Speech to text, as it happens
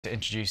To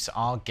introduce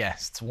our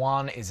guests.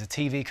 One is a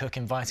TV cook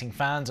inviting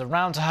fans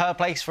around to her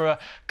place for a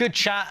good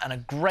chat and a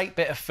great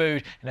bit of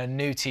food in a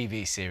new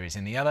TV series.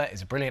 And the other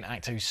is a brilliant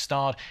actor who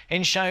starred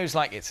in shows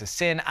like It's a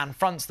Sin and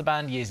fronts the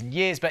band Years and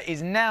Years, but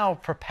is now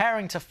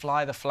preparing to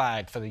fly the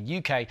flag for the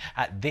UK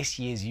at this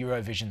year's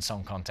Eurovision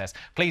Song Contest.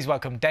 Please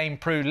welcome Dame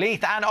Prue,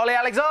 Leith and Olly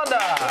Alexander.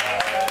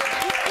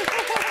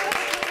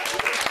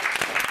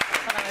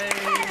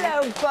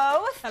 Hello,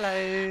 both.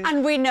 Hello.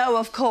 And we know,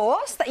 of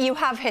course, that you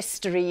have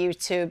history, you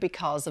two,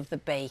 because of the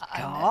Bake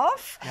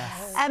Off.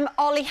 Yes.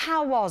 Olly,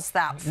 how was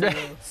that for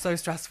you? So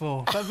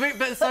stressful,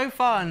 but so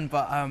fun.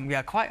 But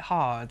yeah, quite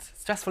hard.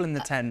 Stressful in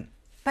the tent.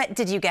 But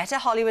did you get a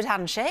Hollywood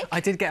handshake? I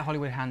did get a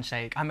Hollywood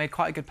handshake. I made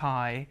quite a good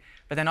pie,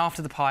 but then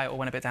after the pie, it all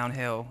went a bit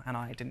downhill, and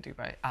I didn't do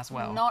very as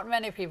well. Not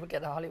many people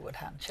get a Hollywood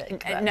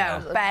handshake.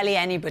 No, barely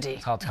anybody.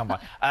 It's hard to come by.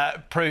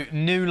 Prue,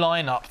 new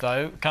lineup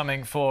though,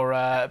 coming for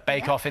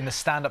Bake Off in the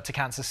Stand Up to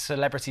Cancer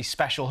Celebrity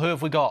Special. Who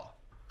have we got?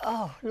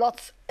 Oh,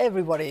 lots,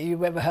 everybody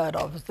you've ever heard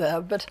of is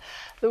there. But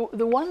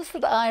the ones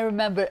that I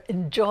remember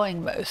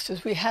enjoying most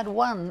is we had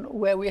one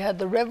where we had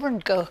the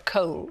Reverend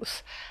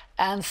Coles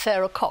and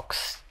Sarah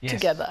Cox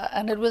together.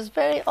 And it was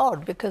very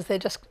odd because they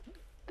just,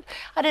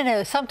 I don't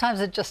know,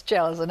 sometimes it just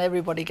gels and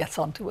everybody gets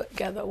on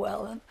together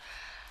well.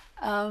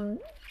 And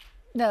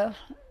no.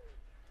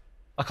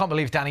 I can't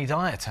believe Danny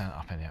Dyer turned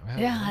up in it.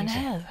 Yeah, I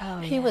know. Oh,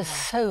 he was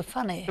so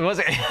funny. Was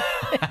it?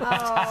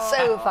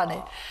 So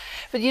funny.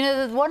 But you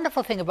know, the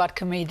wonderful thing about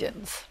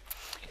comedians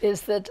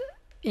is that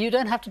you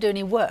don't have to do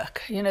any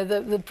work. You know,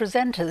 the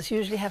presenters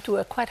usually have to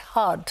work quite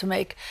hard to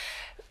make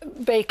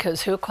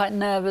bakers who are quite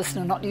nervous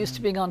and are not used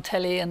to being on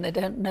telly and they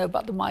don't know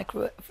about the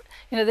microwave.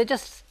 You know, they're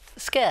just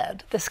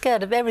scared. They're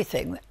scared of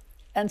everything.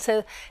 And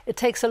so it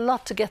takes a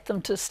lot to get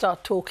them to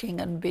start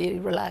talking and be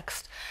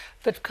relaxed.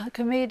 But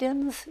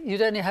comedians, you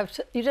don't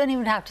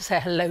even have to say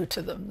hello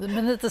to them. The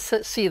minute they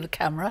see the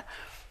camera,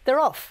 they're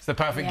off. It's the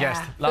perfect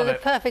guest. Love they're it.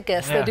 the perfect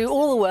guest. Yeah. They do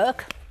all the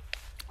work.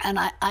 And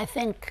I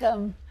think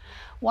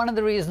one of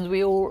the reasons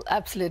we all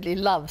absolutely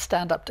love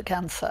Stand Up to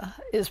Cancer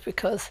is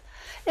because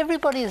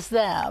everybody is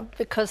there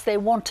because they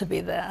want to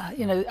be there.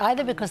 You know,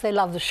 either because they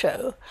love the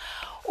show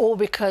or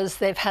because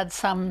they've had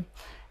some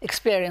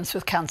experience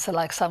with cancer,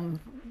 like some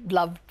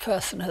loved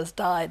person has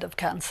died of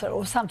cancer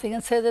or something,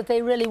 and so that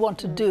they really want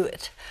to do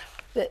it.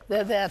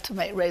 They're there to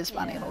raise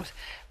money and all.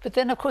 But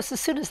then, of course, as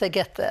soon as they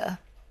get there,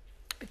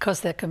 because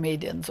they're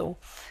comedians or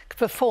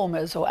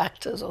performers or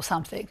actors or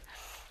something,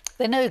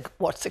 they know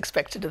what's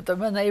expected of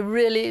them and they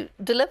really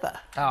deliver.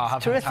 Oh,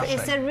 Terrific.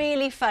 It's a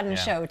really fun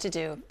show to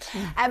do.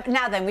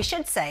 Now then, we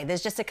should say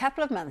there's just a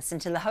couple of months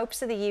until the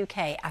hopes of the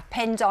UK are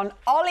pinned on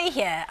Olly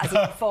here as he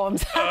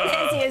performs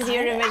at this year's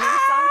Eurovision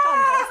Song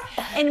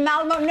Contest in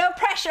Malmo. No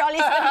pressure, Olly's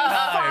going to be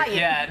fine.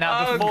 Yeah,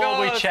 now before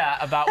we chat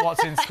about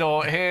what's in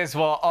store, here's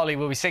what Olly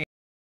will be singing.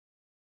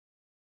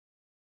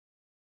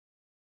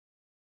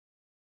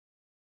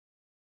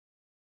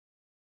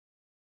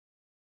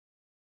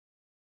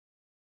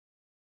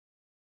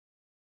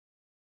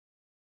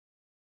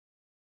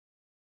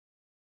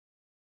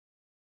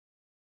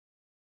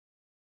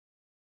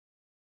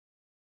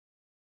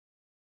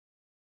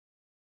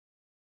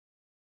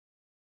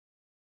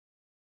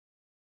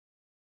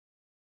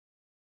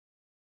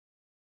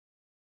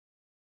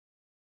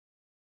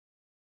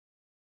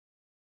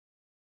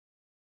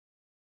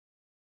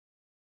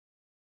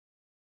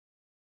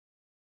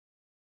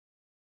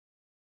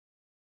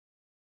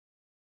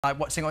 Like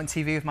watching it on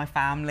TV with my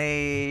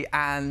family,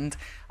 and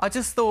I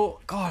just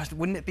thought, God,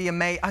 wouldn't it be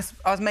amazing?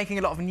 I was making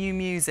a lot of new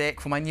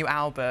music for my new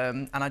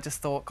album, and I just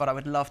thought, God, I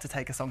would love to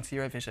take a song to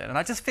Eurovision. And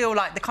I just feel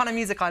like the kind of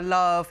music I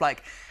love,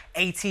 like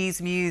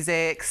 80s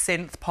music,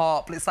 synth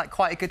pop, it's like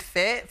quite a good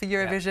fit for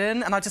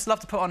Eurovision, and I just love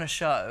to put on a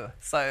show.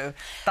 So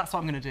that's what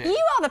I'm going to do.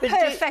 You are the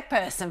perfect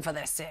person for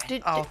this, dear.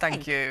 Oh,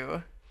 thank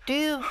you. Do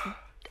you?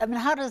 I mean,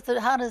 how does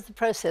the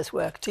process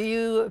work? Do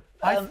you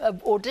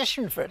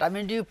audition for it? I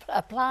mean, do you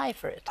apply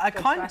for it?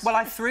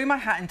 I threw my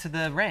hat into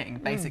the ring,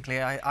 basically.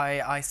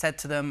 I said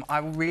to them, I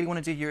really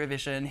want to do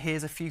Eurovision.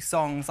 Here's a few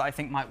songs that I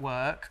think might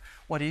work.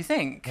 What do you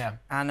think? Yeah.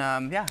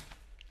 And, yeah,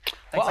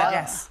 they said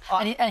yes.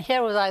 And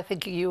here was I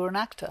thinking you were an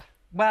actor.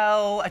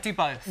 Well, I do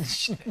both.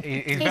 He's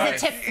a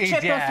triple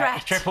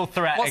threat. Triple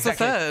threat. What's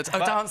exactly. the third?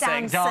 Oh,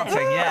 dancing.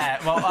 Dancing,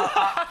 yeah. Well,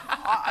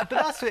 but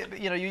that's it.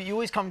 You know, you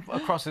always come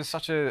across as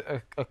such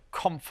a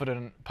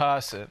confident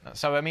person.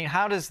 So, I mean,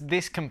 how does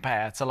this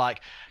compare to,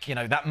 like, you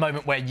know, that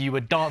moment where you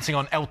were dancing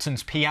on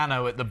Elton's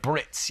piano at the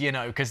Brits, you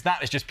know, because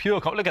that is just pure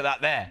Look at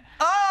that there.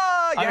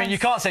 Oh, yes. I mean, you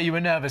can't say you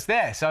were nervous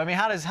there. So, I mean,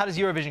 how does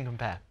Eurovision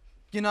compare?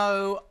 You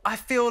know, I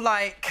feel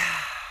like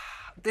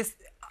this...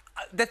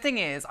 The thing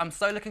is, I'm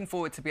so looking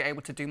forward to be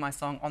able to do my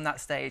song on that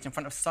stage in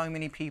front of so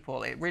many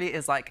people. It really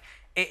is like,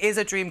 it is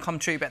a dream come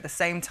true, but at the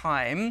same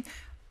time,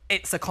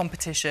 it's a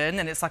competition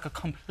and it's like a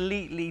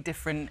completely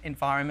different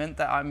environment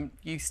that I'm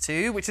used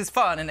to, which is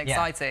fun and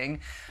exciting.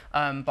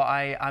 But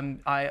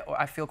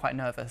I feel quite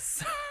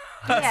nervous.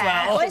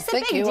 Yeah, well, it's a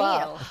think big you deal.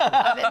 are.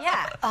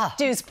 Yeah,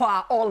 du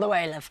pois all the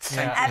way, love.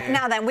 Yeah.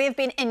 Now then, we've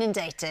been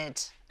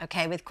inundated,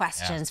 okay, with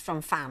questions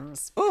from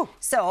fans. Ooh.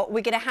 So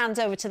we're going to hand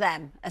over to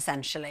them,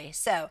 essentially.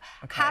 So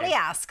Hallie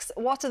asks,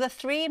 what are the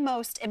 3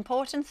 most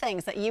important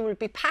things that you will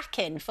be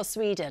packing for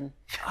Sweden?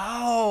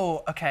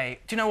 Oh, OK.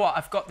 Do you know what?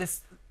 I've got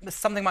this... It's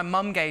something my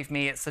mum gave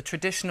me. It's a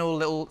traditional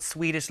little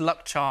Swedish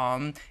luck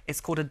charm. It's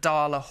called a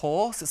Dala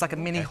horse. It's like a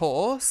mini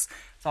horse.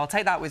 So I'll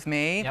take that with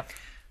me. Yep.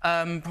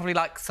 Probably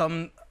like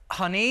some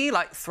honey,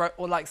 like throat,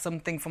 or like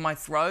something for my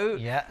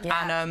throat. Yeah.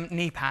 And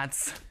knee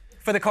pads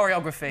for the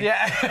choreography.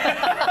 Yeah.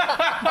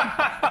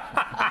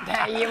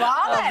 There you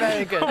are, then.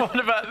 Very good. What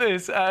about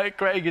this?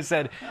 Craig has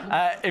said,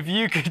 if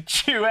you could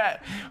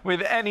duet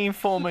with any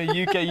former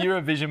UK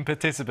Eurovision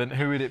participant,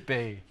 who would it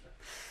be?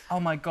 Oh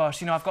my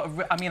gosh, you know,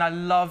 I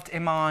loved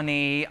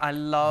Imani, I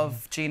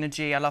love Gina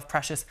G, I love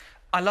Precious,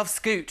 I love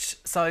Scooch,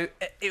 so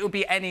it would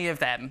be any of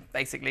them,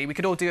 basically. We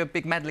could all do a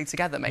big medley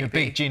together, maybe. You're a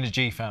big Gina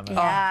G fan, then.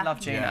 Yeah. Oh, love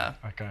Gina.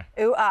 Yeah. OK.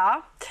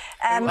 Ooh-ah.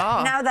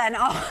 Ooh-ah. Now then,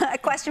 a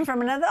question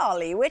from another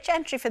Ollie. Which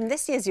entry from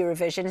this year's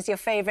Eurovision is your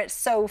favourite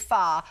so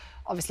far,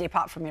 obviously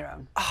apart from your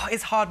own? Oh,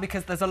 it's hard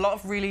because there's a lot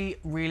of really,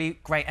 really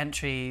great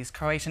entries.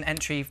 Croatian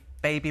entry,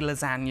 Baby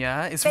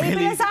Lasagna.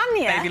 Baby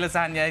Lasagna? Baby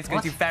Lasagna is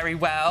going to do very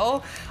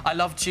well. I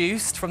love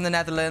Juiced from the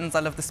Netherlands. I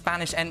love the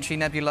Spanish entry,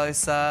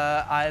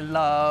 Nebulosa. I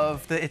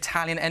love the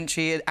Italian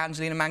entry,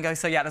 Angelina Mango.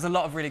 So, yeah, there's a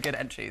lot of really good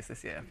entries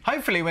this year.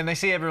 Hopefully, when they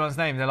see everyone's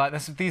name, they're like,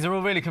 these are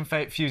all really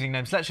confusing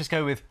names. Let's just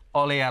go with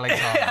Olly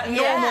Alexander.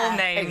 Normal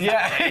names.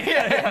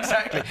 Yeah,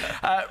 exactly.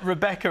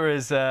 Rebecca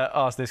has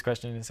asked this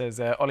question and says,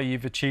 Olly,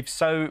 you've achieved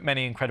so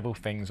many incredible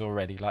things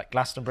already, like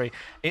Glastonbury,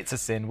 It's a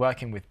Sin,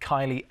 working with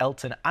Kylie,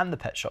 Elton and the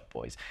Pet Shop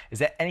Boys. Is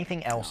there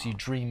anything else you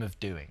dream of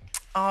doing?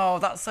 Oh,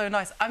 that's so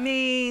nice. I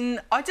mean,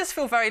 I just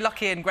feel very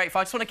lucky and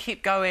grateful. I just want to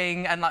keep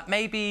going and, like,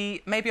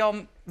 maybe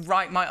I'll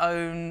write my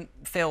own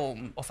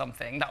film or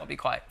something. That would be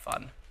quite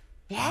fun.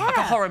 Yeah. Like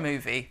a horror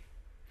movie,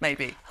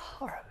 maybe.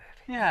 Horror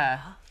movie.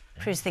 Yeah.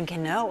 Prue's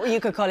thinking, no,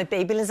 you could call it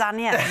Baby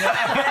Lasagna.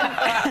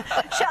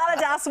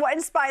 Charlotte asks, what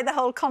inspired the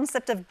whole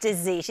concept of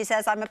Dizzy? She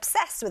says, I'm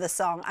obsessed with the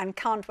song and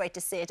can't wait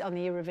to see it on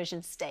the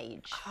Eurovision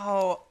stage.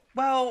 Oh,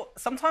 well,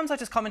 sometimes I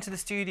just come into the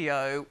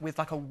studio with,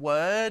 like, a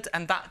word,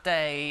 and that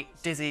day,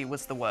 Dizzy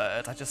was the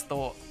word. I just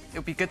thought it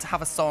would be good to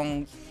have a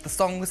song. The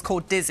song was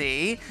called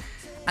Dizzy,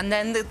 and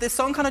then the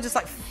song kind of just,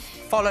 like,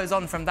 follows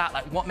on from that,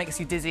 like, what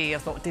makes you dizzy? I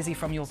thought dizzy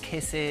from your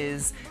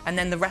kisses, and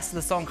then the rest of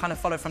the song kind of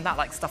followed from that,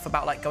 like, stuff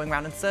about, like, going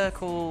around in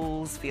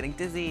circles, feeling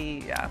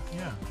dizzy, yeah.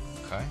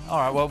 OK. All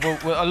right, well,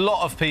 a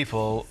lot of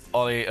people,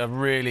 Olly, are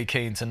really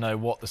keen to know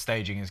what the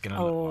staging is going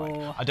to look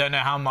like. I don't know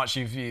how much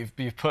you've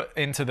put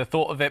into the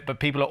thought of it, but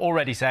people are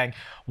already saying,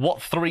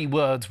 what 3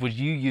 words would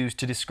you use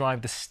to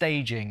describe the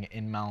staging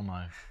in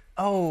Malmo?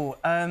 Oh,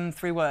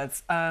 3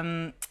 words.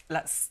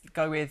 Let's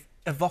go with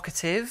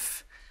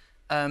evocative,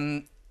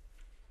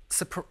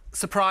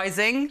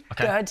 surprising.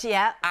 Okay. Good,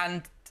 yeah.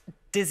 And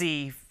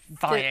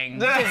dizzy-fying.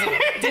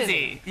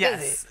 Dizzy,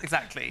 yes,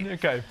 exactly.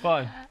 OK,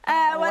 fine.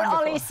 Well,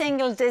 Ollie's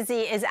single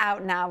Dizzy is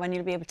out now and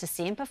you'll be able to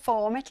see him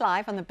perform it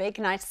live on the big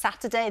night,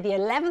 Saturday, the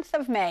 11th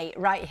of May,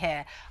 right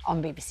here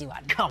on BBC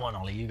One. Come on,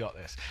 Olly, you got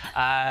this.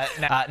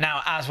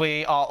 Now, as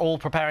we are all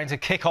preparing to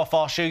kick off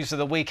our shoes for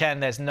the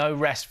weekend, there's no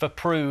rest for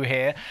Prue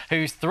here,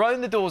 who's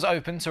thrown the doors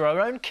open to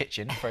her own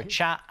kitchen for a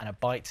chat and a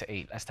bite to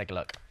eat. Let's take a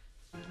look.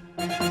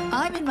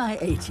 I'm in my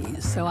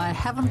 80s, so I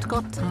haven't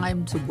got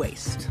time to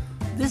waste.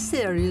 This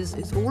series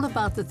is all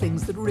about the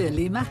things that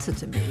really matter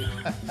to me.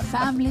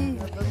 Family,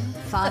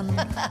 fun,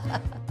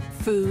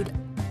 food,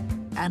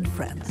 and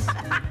friends.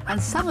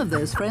 And some of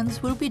those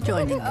friends will be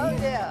joining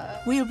me.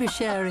 We'll be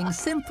sharing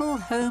simple,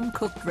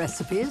 home-cooked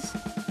recipes.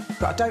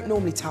 But I don't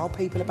normally tell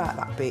people about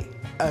that bit,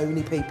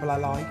 only people I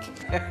like.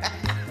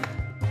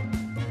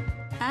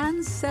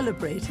 And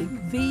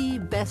celebrating the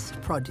best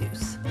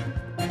produce.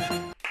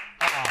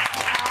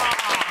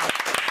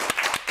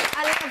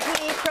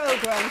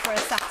 Programme for a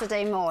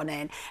Saturday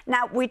morning.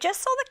 Now, we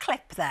just saw the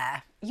clip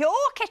there. Your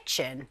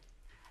kitchen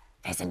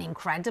is an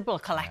incredible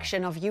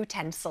collection of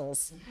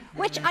utensils,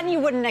 and you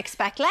wouldn't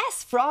expect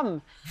less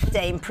from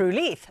Dame Prue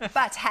Leith.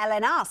 But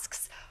Helen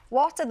asks,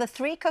 what are the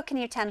 3 cooking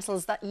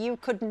utensils that you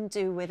couldn't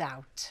do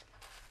without?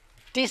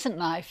 Decent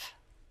knife,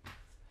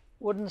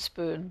 wooden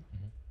spoon,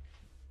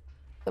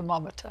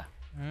 thermometer.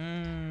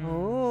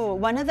 Ooh,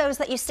 one of those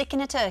that you stick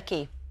in a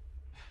turkey?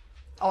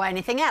 Or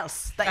anything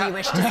else that you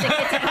wish to stick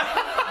it in?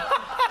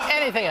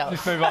 Anything else?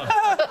 Let's move on.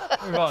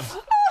 Move on.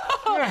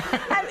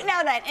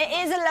 Now then,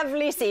 it is a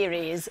lovely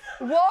series.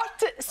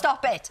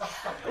 Stop it.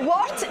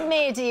 What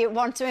made you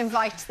want to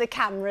invite the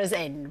cameras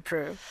in,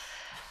 Prue?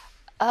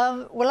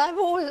 Well,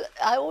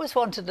 I always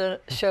wanted a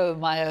show of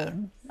my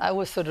own. I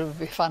always thought it would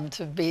be fun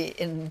to be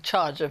in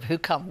charge of who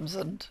comes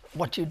and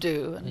what you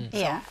do and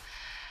so on.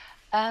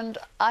 And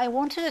I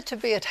wanted it to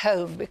be at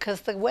home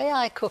because the way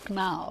I cook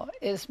now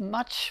is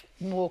much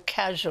more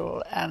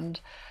casual and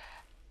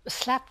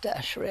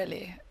slapdash,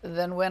 really,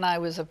 than when I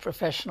was a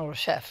professional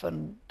chef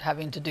and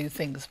having to do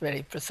things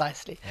very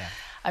precisely.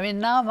 I mean,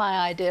 now my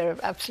idea of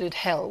absolute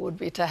hell would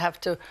be to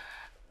have to,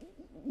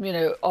 you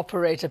know,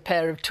 operate a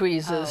pair of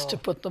tweezers to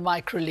put the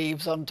micro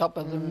leaves on top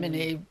of the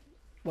mini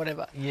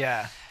whatever.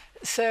 Yeah.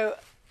 So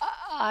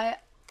I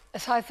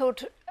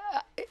thought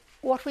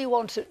what I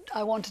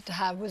wanted to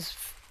have was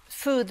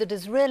food that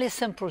is really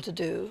simple to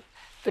do,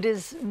 but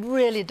is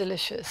really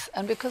delicious.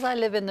 And because I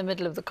live in the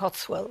middle of the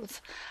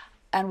Cotswolds,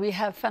 and we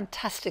have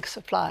fantastic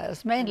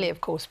suppliers, mainly,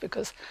 of course,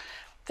 because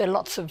there are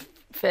lots of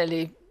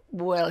fairly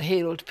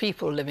well-heeled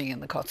people living in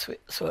the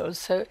Cotswolds.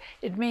 So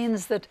it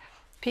means that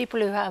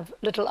people who have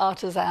little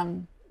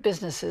artisan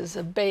businesses,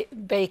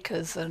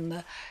 bakers, and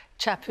a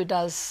chap who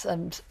does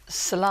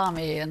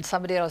salami, and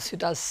somebody else who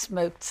does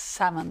smoked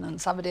salmon, and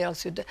somebody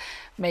else who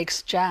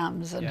makes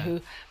jams, and who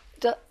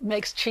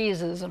makes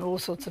cheeses and all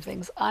sorts of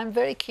things. I'm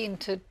very keen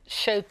to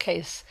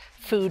showcase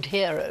food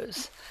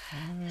heroes.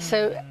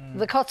 So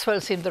the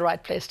Cotswolds seemed the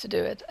right place to do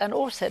it, and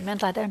also it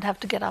meant I don't have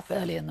to get up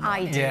early in the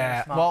morning.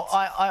 Yeah, well,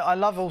 I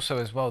love also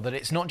as well that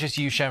it's not just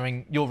you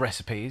sharing your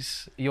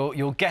recipes,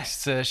 your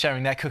guests are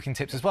sharing their cooking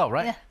tips as well,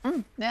 right?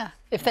 Yeah, yeah,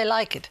 if they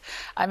like it.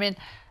 I mean,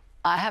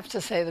 I have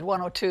to say that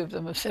one or two of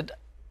them have said,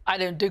 I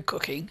don't do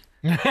cooking.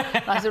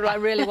 I said, well, I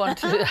really want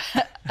to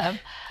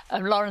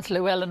Lawrence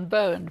Llewellyn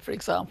Bowen, for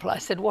example. I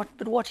said, what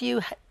do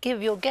you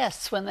give your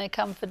guests when they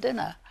come for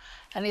dinner?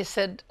 And he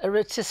said, a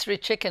rotisserie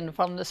chicken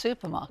from the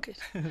supermarket.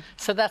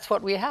 So that's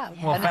what we have.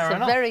 Well, and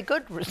it's a very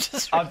good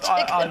rotisserie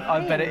chicken. I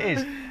bet it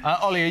is.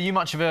 Olly, are you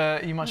much of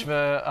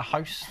a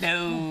host?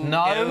 No.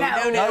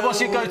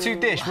 What's your go-to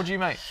dish? What do you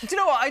make? Do you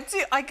know what I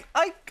do?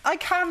 I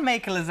can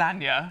make a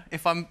lasagna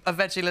if I'm a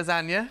veggie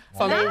lasagna.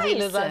 A lazy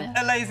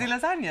lasagna. A lazy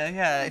lasagna,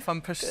 yeah. If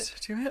I'm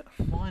pushed to it.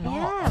 Why not?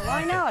 Yeah,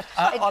 why not?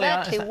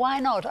 Exactly.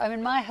 Why not? I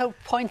mean, my whole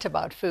point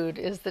about food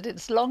is that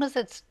as long as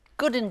it's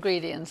good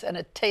ingredients and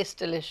it tastes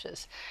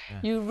delicious,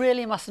 you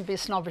really mustn't be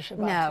snobbish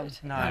about it.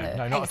 No,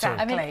 not at all.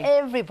 I mean,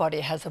 everybody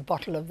has a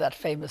bottle of that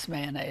famous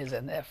mayonnaise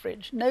in their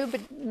fridge.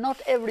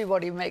 Not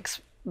everybody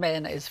makes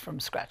mayonnaise from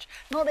scratch.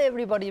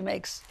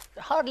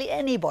 Hardly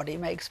anybody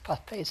makes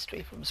puff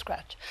pastry from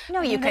scratch.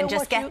 No, you can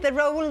just get the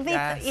roly-poly thing.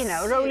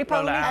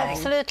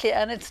 Absolutely,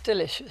 and it's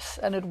delicious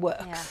and it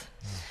works.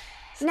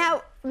 Yeah.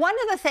 Now, one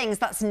of the things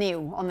that's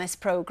new on this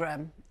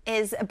programme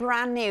is a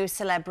brand new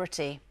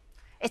celebrity.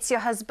 It's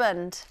your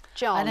husband,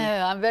 John.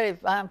 I know,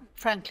 I'm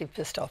frankly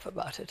pissed off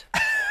about it.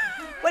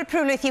 Well,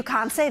 Prue, Leith, you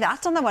can't say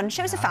that on the One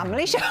Show. It's a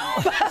family show.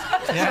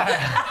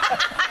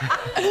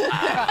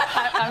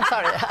 I'm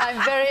sorry.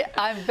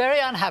 I'm very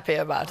unhappy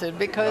about it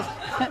because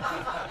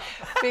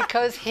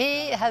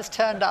he has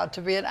turned out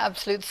to be an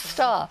absolute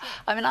star.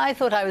 I mean, I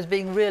thought I was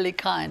being really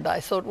kind. I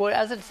thought, well,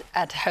 as it's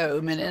at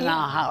home and in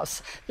our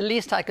house, the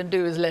least I can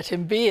do is let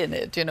him be in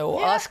it, you know,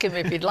 or ask him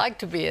if he'd like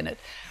to be in it.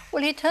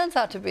 Well, he turns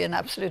out to be an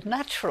absolute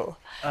natural.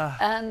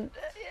 And,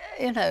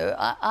 you know,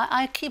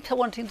 I keep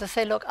wanting to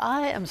say, look,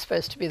 I am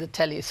supposed to be the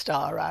telly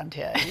star around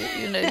here,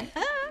 you know.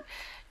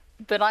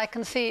 But I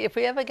can see if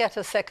we ever get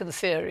a second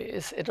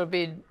series, it'll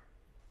be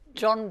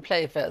John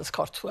Playfair's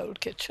Cotswold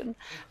Kitchen,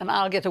 and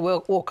I'll get a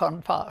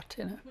walk-on part,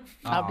 you know.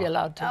 I'll be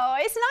allowed to. Oh,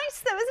 it's nice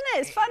though, isn't it?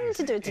 It's fun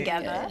to do it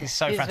together. It's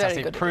so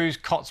fantastic. Prue's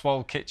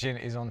Cotswold Kitchen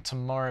is on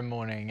tomorrow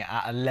morning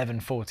at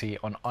 11:40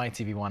 on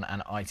ITV1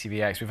 and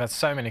ITVX. We've had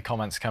so many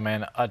comments come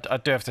in. I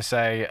do have to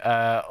say,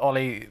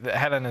 Olly,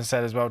 Helen has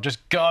said as well,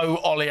 just go,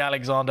 Olly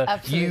Alexander.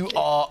 Absolutely. You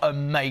are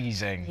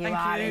amazing. You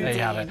are indeed. There you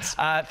have it.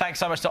 Thanks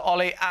so much to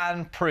Olly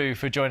and Prue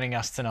for joining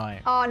us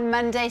tonight. On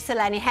Monday,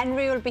 Lenny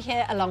Henry will be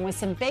here along with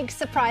some big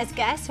surprise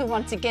guests who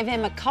want to give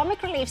him a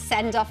comic relief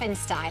send-off in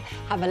style.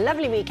 Have a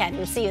lovely weekend.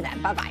 We'll see you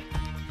then. Bye-bye.